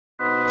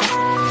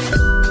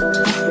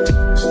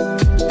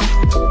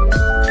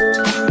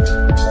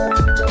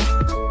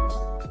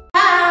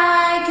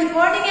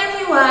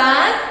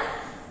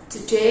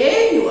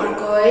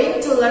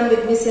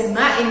Miss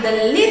Irma in the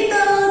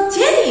Little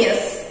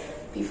Genius.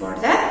 Before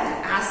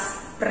that, let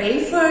us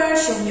pray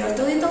first. Show me your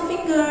two little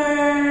fingers.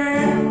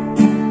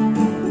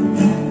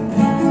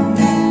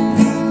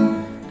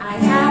 I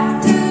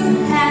have two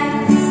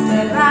hands,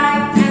 the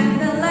right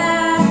and the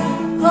left.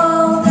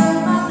 Hold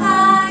them up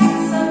high,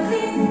 so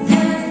clean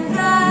and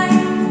dry.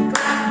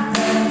 Clap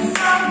them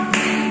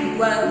softly,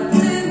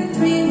 1, 2,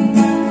 3.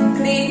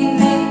 Clean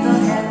little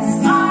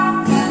hands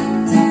are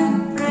good to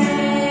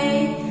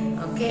pray.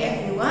 Okay,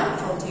 everyone,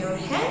 fold your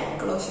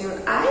hand, close your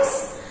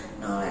eyes.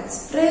 Now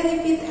let's pray.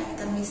 Repeat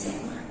after Miss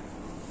Irma.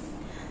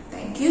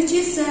 Thank you,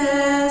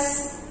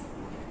 Jesus,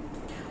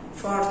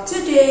 for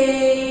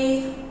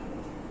today.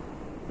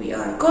 We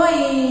are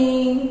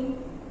going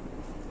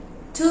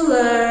to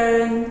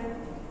learn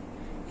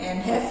and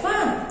have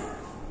fun.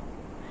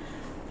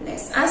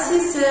 Bless us,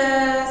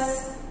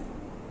 Jesus.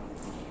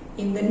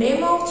 In the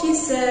name of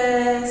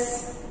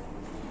Jesus.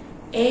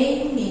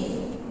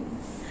 Amen.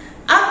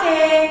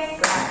 Okay,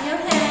 clap your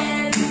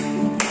hands.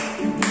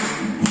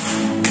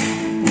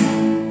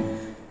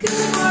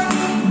 Good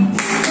morning.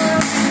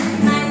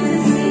 Nice to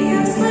see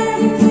your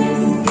smiling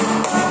face.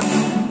 Good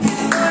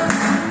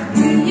morning.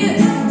 To you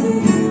and to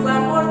you.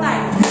 One more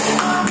time. Good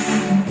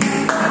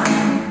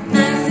morning.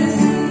 Nice to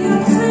see your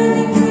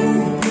smiling face.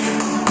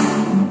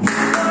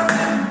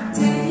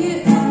 To you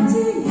and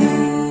to you.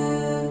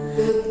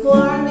 Good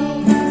morning,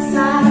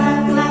 Sarah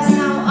class.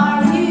 How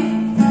are you?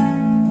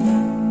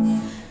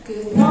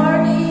 Good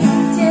morning,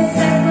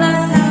 Jessica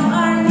class. How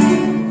are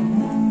you?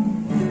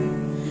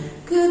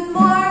 Good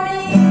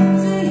morning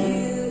to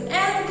you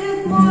and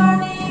good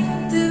morning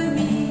to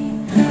me.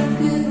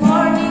 Good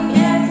morning,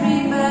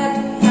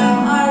 everybody. How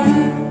are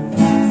you?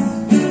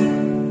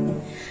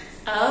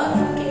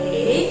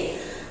 Okay,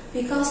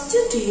 because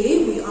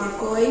today we are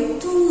going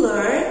to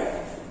learn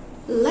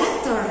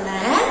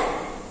Letterland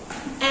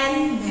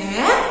and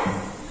math.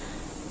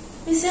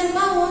 Miss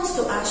Irma wants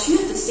to ask you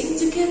to sing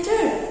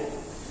together.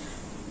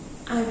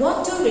 I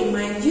want to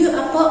remind you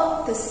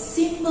about the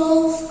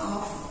symbols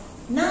of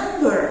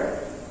number.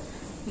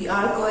 We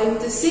are going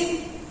to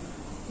sing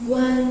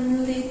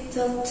 1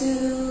 little, 2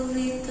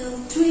 little,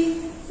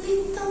 3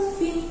 little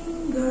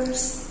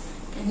fingers.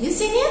 Can you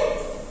sing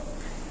it?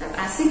 Let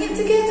us sing it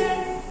together.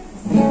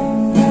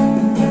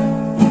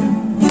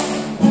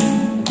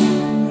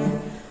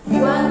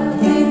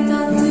 1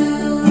 little, 2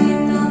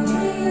 little,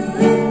 3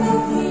 little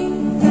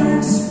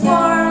fingers.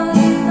 4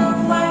 little,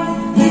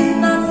 5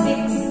 little,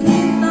 6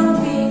 little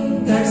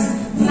fingers.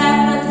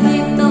 7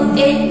 little,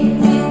 8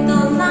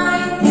 little,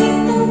 9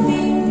 little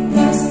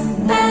fingers.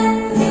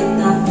 10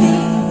 little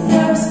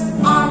fingers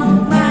on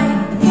my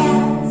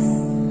hands.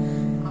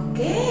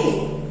 Okay,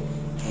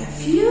 have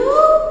you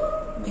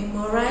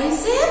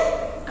memorized it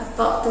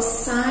about the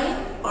sign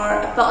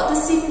or about the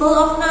symbol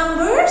of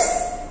numbers?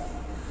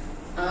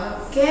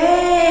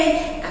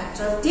 Okay,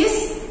 after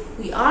this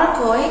we are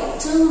going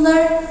to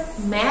learn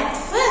math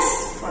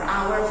first for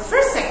our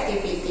first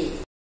activity.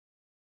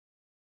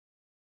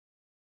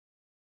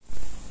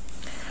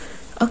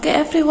 Okay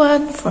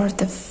everyone, for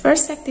the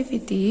first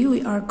activity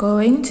we are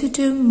going to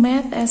do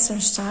math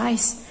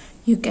exercise.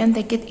 You can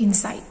take it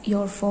inside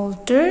your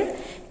folder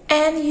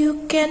and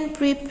you can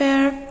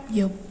prepare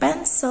your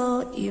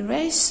pencil,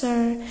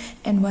 eraser,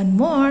 and one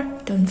more,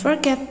 don't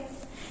forget,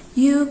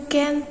 you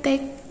can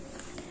take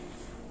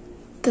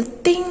the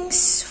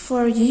things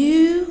for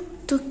you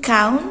to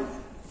count,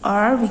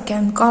 or we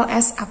can call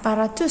as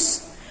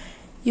apparatus.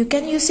 You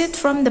can use it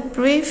from the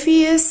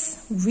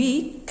previous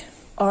week,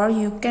 or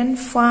you can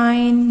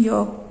find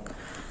your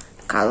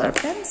color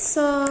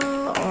pencil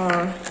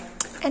or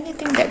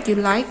anything that you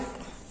like.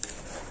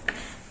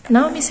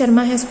 Now Miss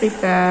Irma has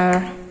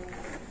prepared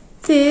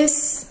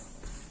this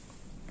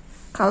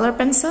color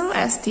pencil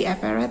as the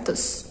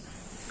apparatus.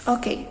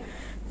 Okay,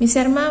 Miss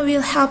Irma will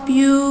help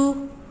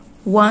you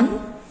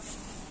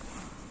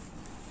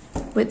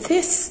with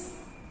this.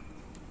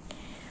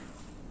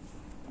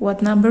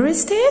 What number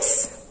is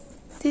this?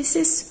 This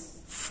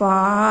is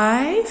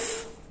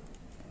 5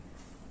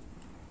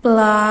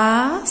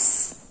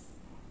 plus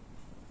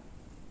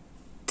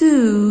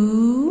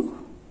 2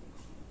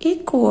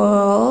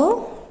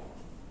 equal.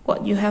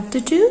 What you have to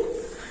do?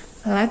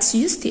 Let's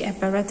use the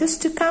apparatus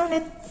to count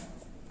it.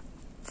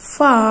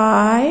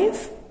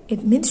 5.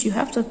 It means you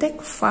have to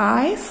take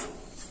 5.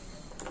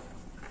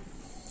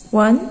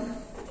 1,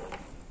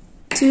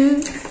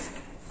 2,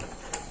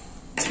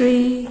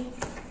 3,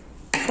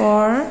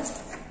 4,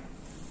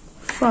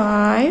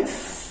 5.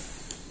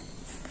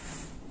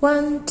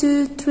 1,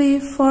 2, 3,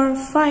 4,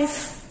 5.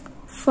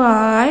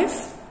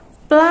 5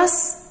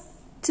 plus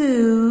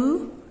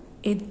 2.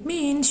 It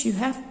means you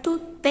have to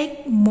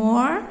take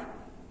more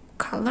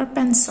color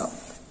pencil.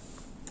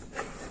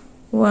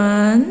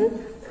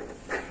 1,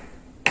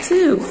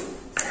 2.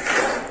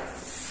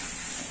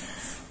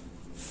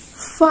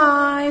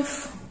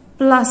 5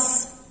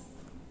 plus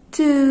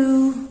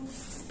 2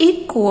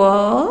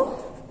 equal.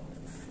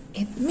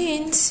 It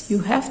means you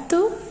have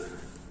to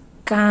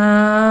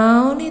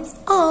count it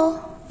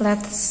all.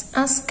 Let's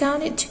us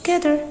count it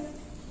together.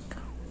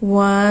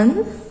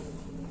 1,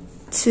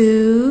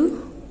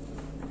 2,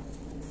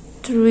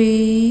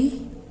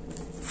 3,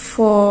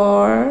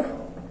 4,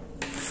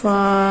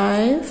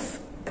 5,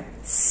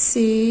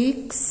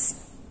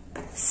 6,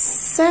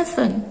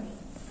 7.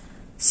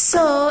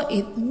 So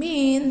it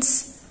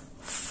means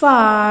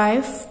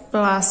 5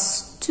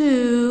 plus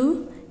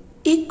 2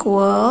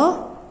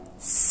 equal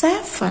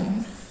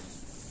 7.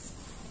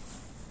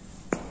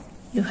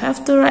 You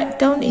have to write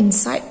down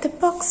inside the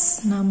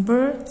box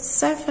number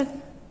 7.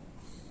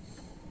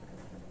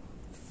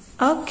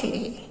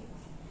 Okay.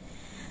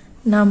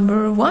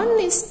 Number 1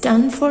 is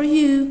done for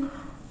you.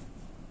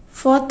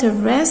 For the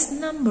rest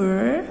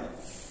number,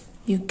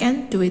 you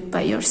can do it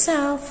by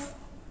yourself.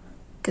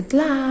 Good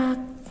luck.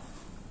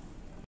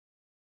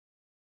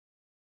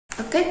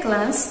 Okay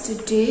class,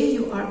 today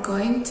you are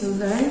going to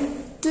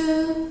learn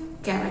 2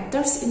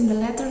 characters in the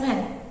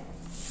Letterland.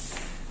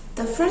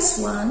 The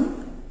first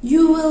one,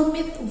 you will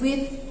meet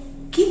with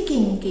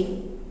Kicking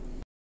King.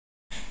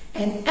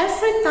 And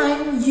every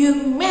time you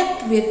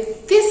met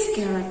with this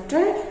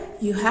character,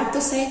 you have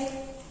to say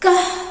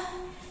Kah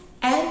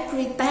and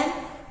pretend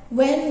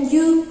when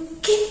you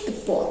kick the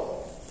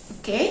ball.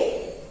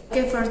 Okay?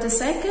 Okay, for the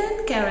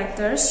second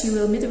characters, you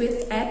will meet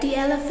with Eddie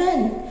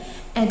Elephant.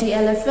 Eddie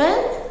Elephant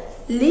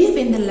live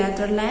in the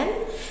Letterland,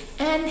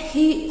 and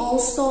he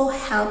also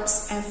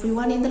helps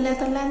everyone in the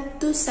Letterland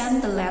to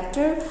send the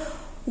letter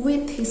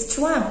with his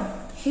trunk.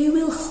 He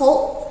will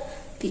hold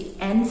the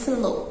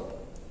envelope.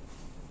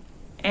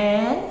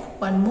 And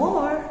one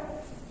more,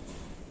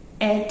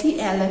 Eddie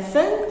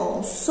Elephant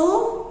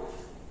also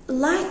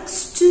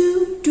likes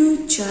to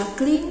do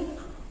juggling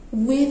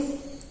with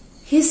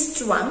his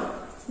trunk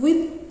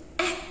with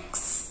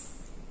X.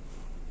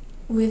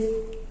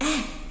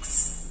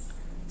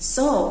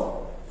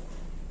 So,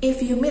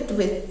 if you meet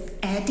with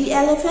Eddie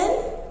Elephant,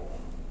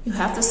 you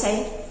have to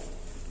say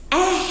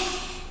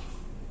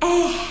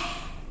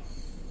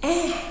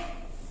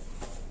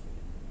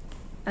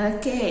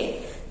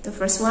Okay, the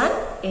first one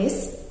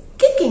is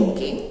Kicking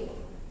King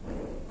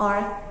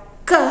or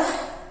K,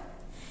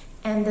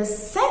 and the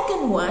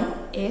second one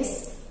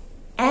is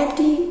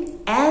Eddie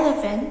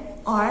Elephant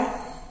or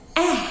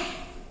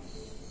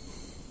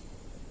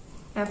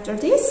After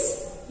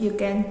this, you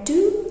can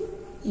do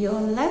your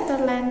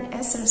Letterland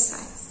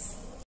exercise.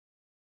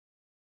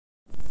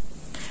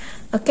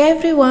 Okay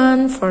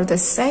everyone, for the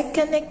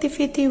second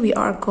activity we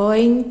are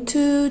going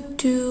to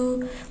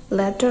do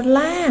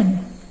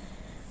Letterland.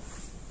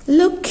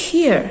 Look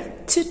here,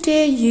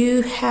 today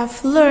you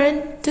have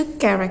learned 2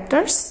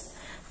 characters.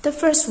 The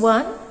first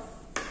one,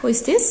 who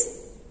is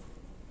this?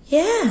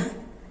 Yeah,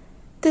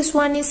 this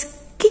one is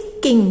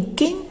Kicking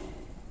King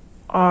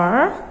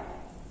or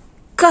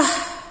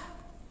Kah.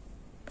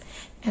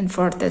 And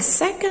for the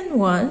second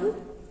one,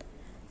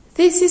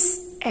 this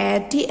is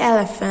Eddie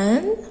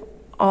Elephant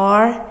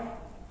or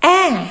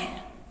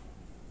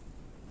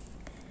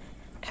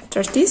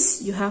After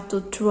this, you have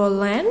to draw a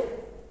line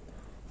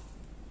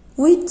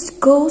which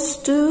goes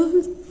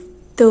to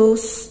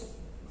those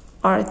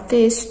or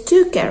these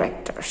 2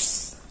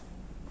 characters.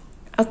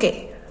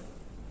 Okay,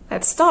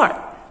 let's start.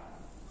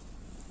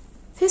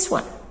 This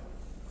one.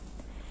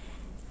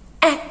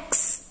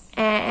 X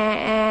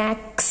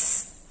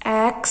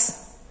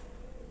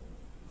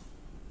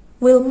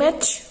will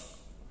match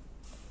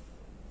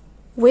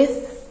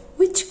with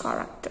which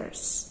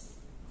characters?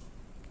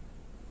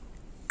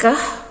 K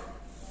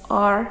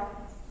or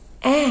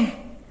X?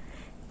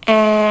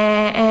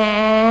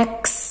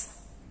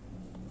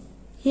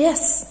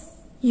 Yes,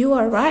 you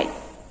are right.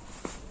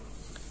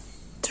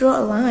 Draw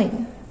a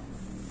line.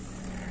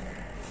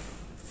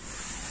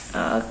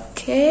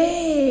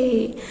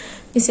 Okay,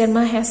 Miss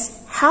Irma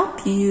has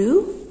helped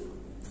you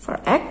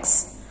for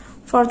X.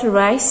 For the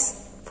rest,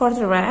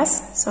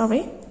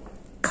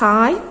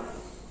 kite,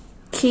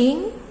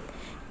 king,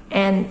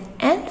 and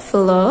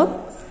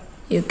envelope,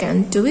 you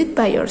can do it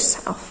by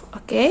yourself.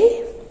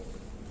 Okay?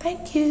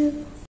 Thank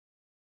you.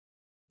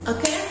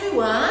 Okay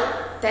everyone,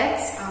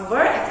 that's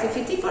our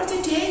activity for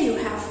today. You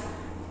have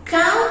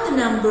count the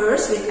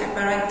numbers with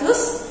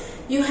apparatus.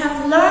 You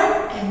have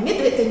learned and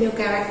meet with the new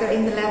character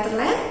in the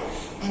Letterland.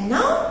 And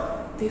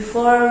now,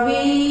 before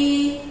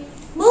we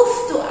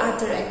move to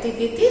other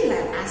activity,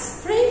 let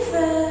us pray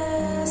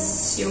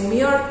first. Show me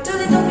your 2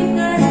 little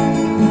fingers.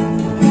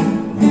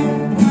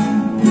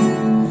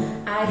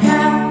 I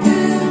have 2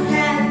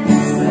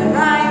 hands, the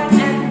right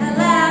and the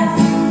left.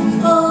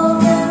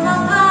 Hold them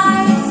up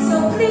high, so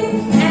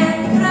clean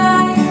and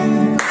bright.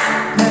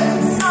 Clap them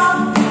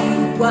softly,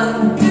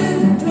 1,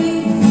 2,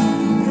 3.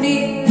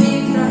 Clean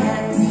little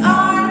hands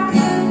are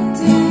good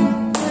to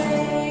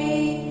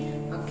play.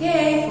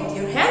 Okay, hold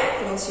your hand,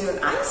 close your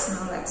eyes.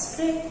 Now let's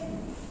pray.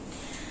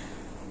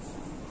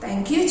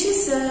 Thank you,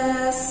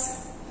 Jesus,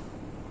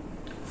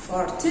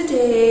 for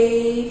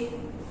today.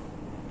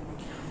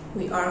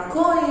 We are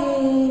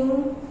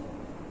going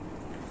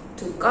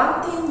to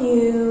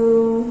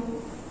continue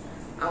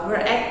our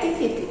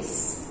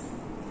activities.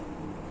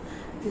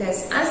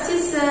 Bless us,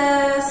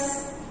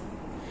 Jesus.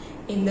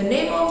 In the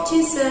name of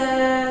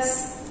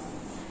Jesus.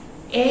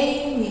 Amen.